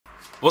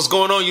What's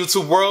going on,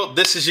 YouTube world?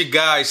 This is your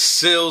guy,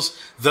 Sealz,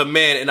 the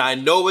man, and I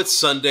know it's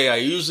Sunday. I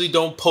usually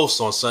don't post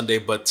on Sunday,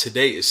 but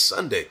today is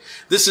Sunday.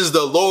 This is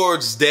the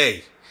Lord's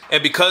Day.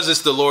 And because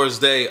it's the Lord's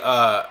Day,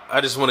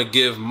 I just want to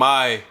give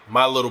my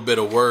little bit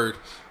of word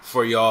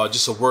for y'all.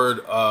 Just a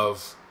word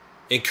of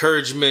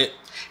encouragement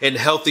and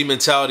healthy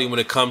mentality when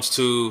it comes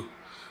to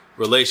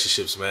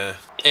relationships, man.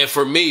 And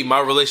for me, my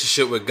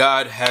relationship with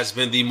God has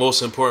been the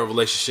most important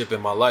relationship in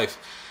my life.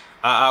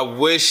 I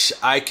wish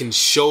I can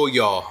show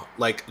y'all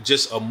like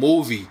just a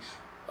movie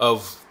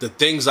of the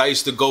things I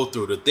used to go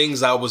through, the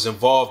things I was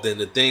involved in,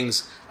 the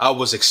things I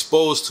was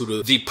exposed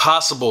to, the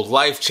possible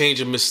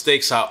life-changing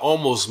mistakes I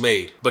almost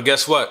made. But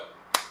guess what?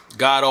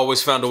 God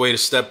always found a way to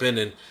step in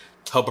and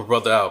help a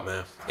brother out,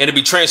 man. And to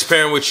be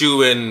transparent with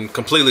you and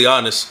completely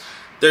honest,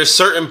 there's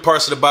certain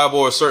parts of the Bible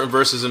or certain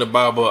verses in the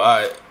Bible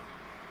I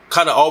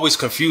kind of always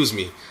confuse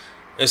me.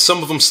 And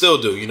some of them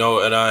still do, you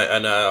know, and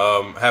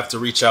I have to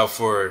reach out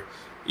for,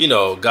 you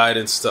know,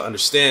 guidance to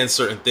understand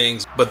certain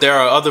things. But there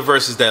are other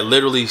verses that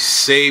literally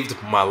saved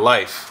my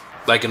life,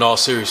 like in all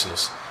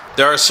seriousness.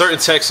 There are certain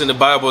texts in the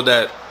Bible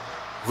that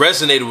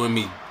resonated with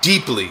me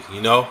deeply, you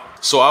know.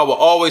 So I will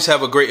always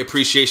have a great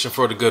appreciation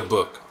for the good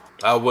book.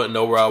 I wouldn't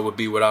know where I would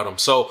be without them.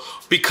 So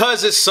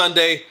because it's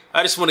Sunday,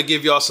 I just want to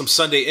give y'all some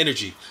Sunday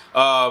energy.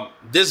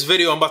 This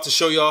video I'm about to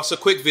show y'all, it's a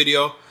quick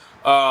video.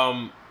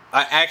 I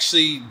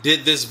actually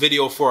did this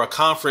video for a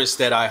conference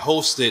that I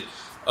hosted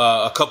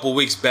a couple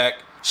weeks back.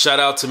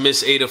 Shout out to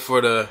Miss Ada for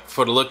the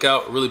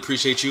lookout. Really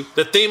appreciate you.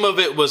 The theme of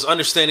it was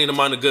understanding the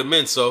mind of good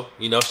men. So,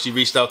 you know, she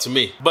reached out to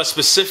me. But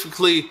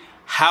specifically,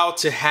 how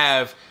to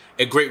have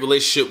a great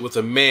relationship with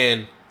a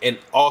man and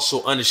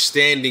also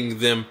understanding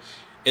them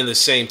in the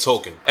same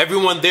token.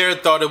 Everyone there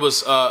thought it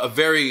was a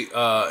very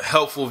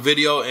helpful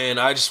video, and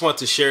I just want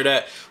to share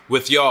that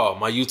with y'all,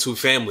 my YouTube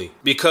family.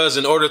 Because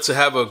in order to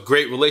have a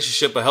great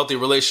relationship, a healthy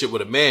relationship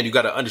with a man, you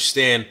got to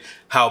understand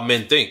how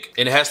men think.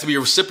 And it has to be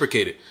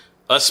reciprocated.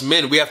 Us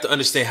men, we have to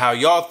understand how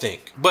y'all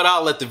think. But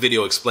I'll let the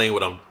video explain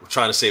what I'm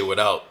trying to say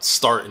without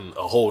starting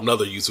a whole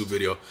nother YouTube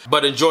video.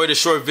 But enjoy the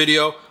short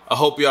video. I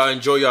hope y'all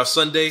enjoy y'all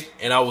Sunday,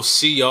 and I will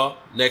see y'all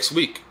next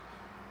week.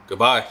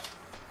 Goodbye.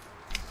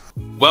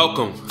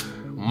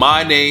 Welcome.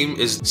 My name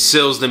is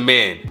Sealz the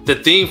Man. The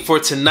theme for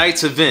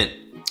tonight's event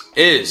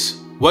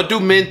is, what do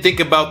men think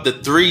about the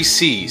 3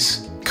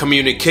 C's?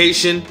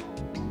 Communication,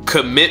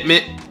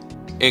 commitment,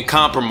 and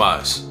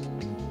compromise.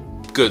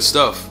 Good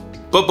stuff.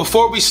 But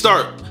before we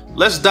start,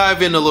 let's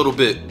dive in a little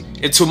bit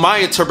into my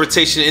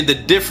interpretation and the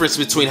difference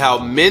between how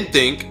men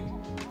think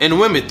and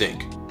women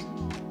think.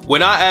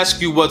 When I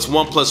ask you what's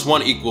 1 +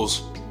 1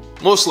 equals,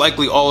 most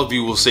likely all of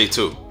you will say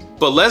 2.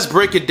 But let's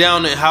break it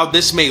down and how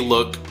this may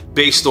look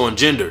based on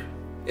gender.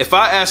 If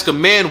I ask a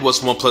man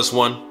what's 1 +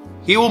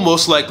 1, he will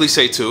most likely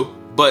say 2,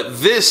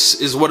 but this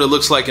is what it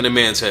looks like in a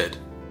man's head.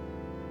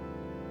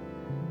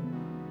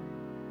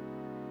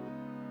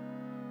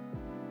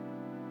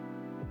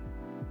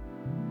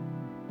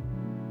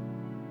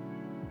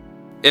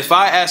 If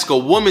I ask a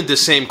woman the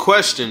same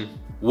question,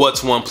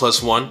 what's 1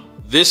 + 1,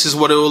 this is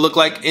what it will look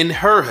like in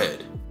her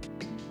head.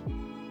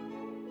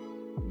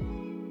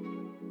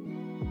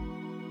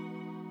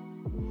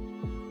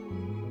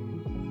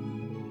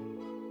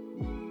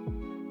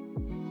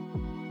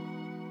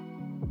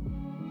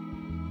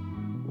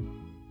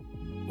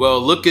 Well,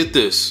 look at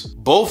this.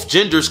 Both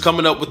genders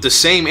coming up with the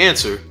same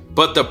answer,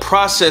 but the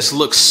process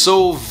looks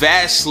so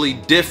vastly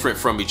different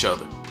from each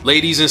other.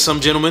 Ladies and some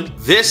gentlemen,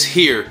 this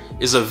here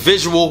is a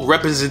visual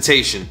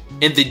representation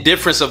in the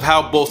difference of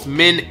how both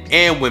men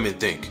and women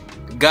think.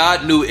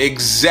 God knew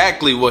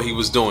exactly what he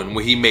was doing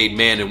when he made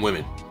man and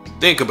women.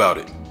 Think about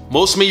it.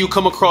 Most men you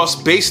come across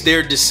base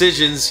their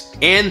decisions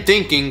and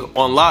thinking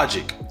on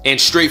logic and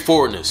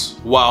straightforwardness,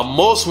 while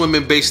most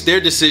women base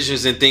their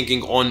decisions and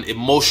thinking on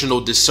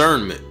emotional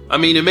discernment. I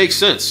mean, it makes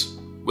sense.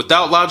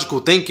 Without logical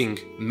thinking,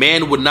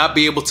 man would not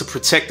be able to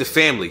protect the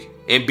family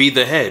and be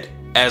the head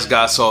as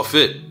God saw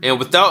fit. And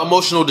without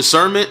emotional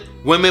discernment,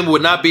 women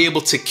would not be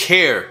able to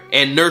care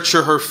and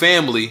nurture her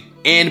family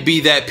and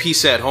be that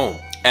peace at home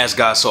as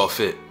God saw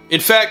fit. In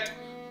fact,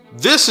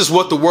 this is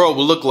what the world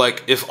would look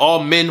like if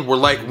all men were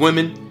like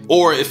women,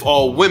 or if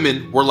all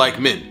women were like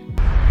men.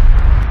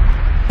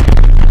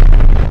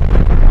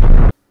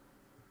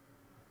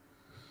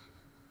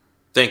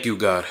 Thank you,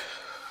 God.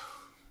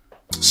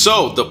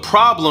 So the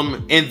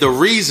problem and the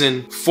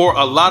reason for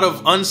a lot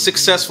of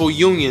unsuccessful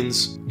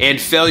unions and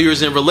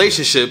failures in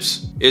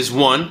relationships is,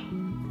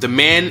 1, the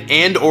man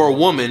and or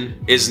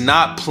woman is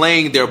not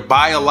playing their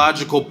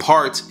biological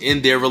part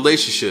in their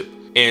relationship.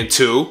 And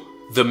 2,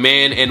 the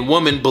man and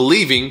woman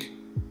believing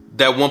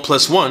that 1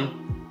 +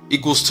 1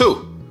 equals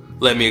 2.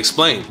 Let me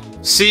explain.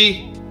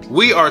 See,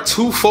 we are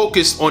too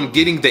focused on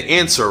getting the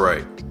answer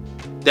right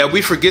that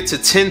we forget to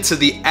tend to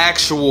the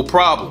actual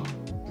problem.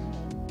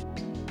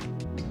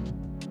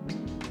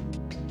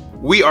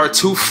 We are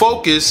too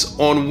focused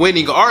on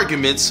winning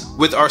arguments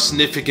with our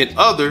significant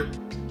other,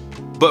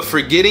 but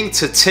forgetting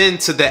to tend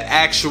to the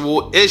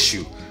actual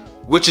issue,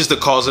 which is the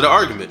cause of the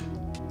argument.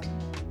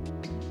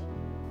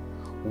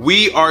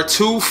 We are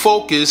too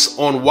focused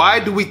on why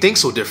do we think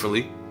so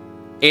differently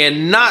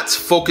and not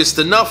focused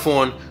enough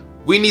on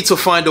we need to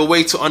find a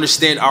way to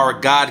understand our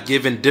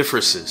God-given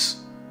differences.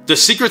 The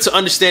secret to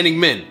understanding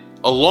men,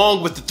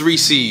 along with the 3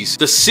 C's,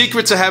 the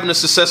secret to having a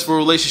successful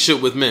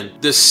relationship with men,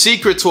 the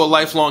secret to a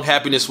lifelong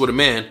happiness with a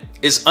man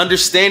is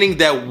understanding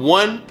that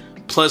 1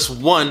 +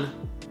 1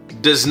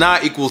 does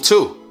not equal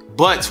 2,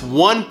 but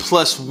 1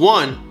 +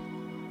 1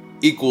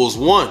 =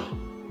 1.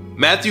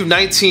 Matthew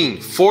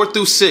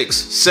 19:4-6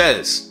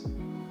 says,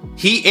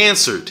 "He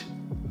answered,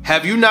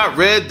 'Have you not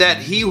read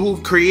that he who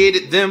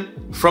created them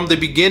from the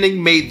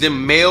beginning made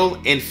them male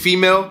and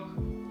female,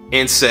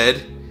 and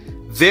said,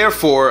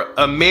 Therefore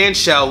a man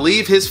shall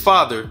leave his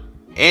father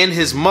and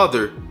his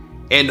mother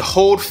and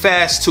hold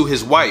fast to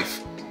his wife,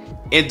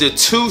 and the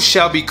two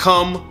shall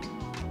become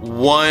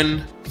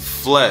one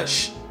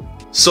flesh.'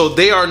 So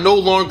they are no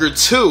longer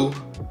 2,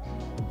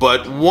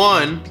 but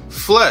 1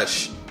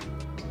 flesh.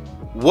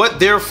 What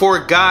therefore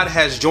God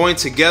has joined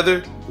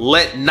together,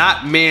 let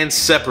not man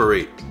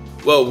separate."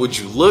 Well, would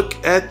you look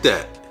at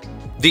that?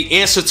 The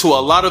answer to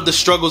a lot of the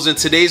struggles in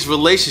today's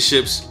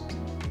relationships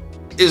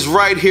is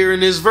right here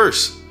in this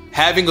verse.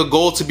 Having a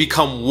goal to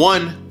become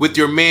one with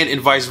your man and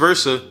vice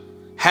versa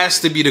has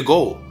to be the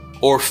goal,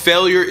 or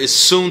failure is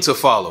soon to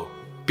follow.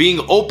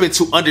 Being open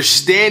to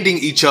understanding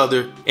each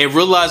other and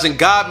realizing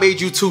God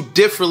made you 2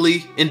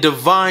 differently in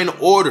divine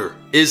order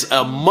is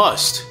a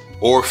must,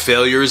 or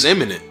failure is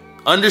imminent.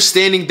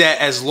 Understanding that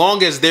as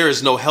long as there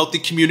is no healthy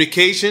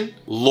communication,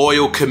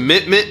 loyal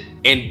commitment,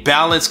 and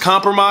balanced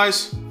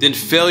compromise, then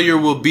failure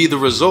will be the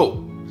result.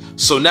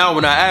 So now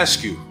when I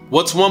ask you,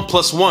 what's 1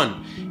 + 1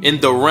 in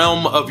the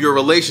realm of your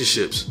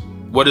relationships?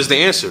 What is the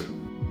answer?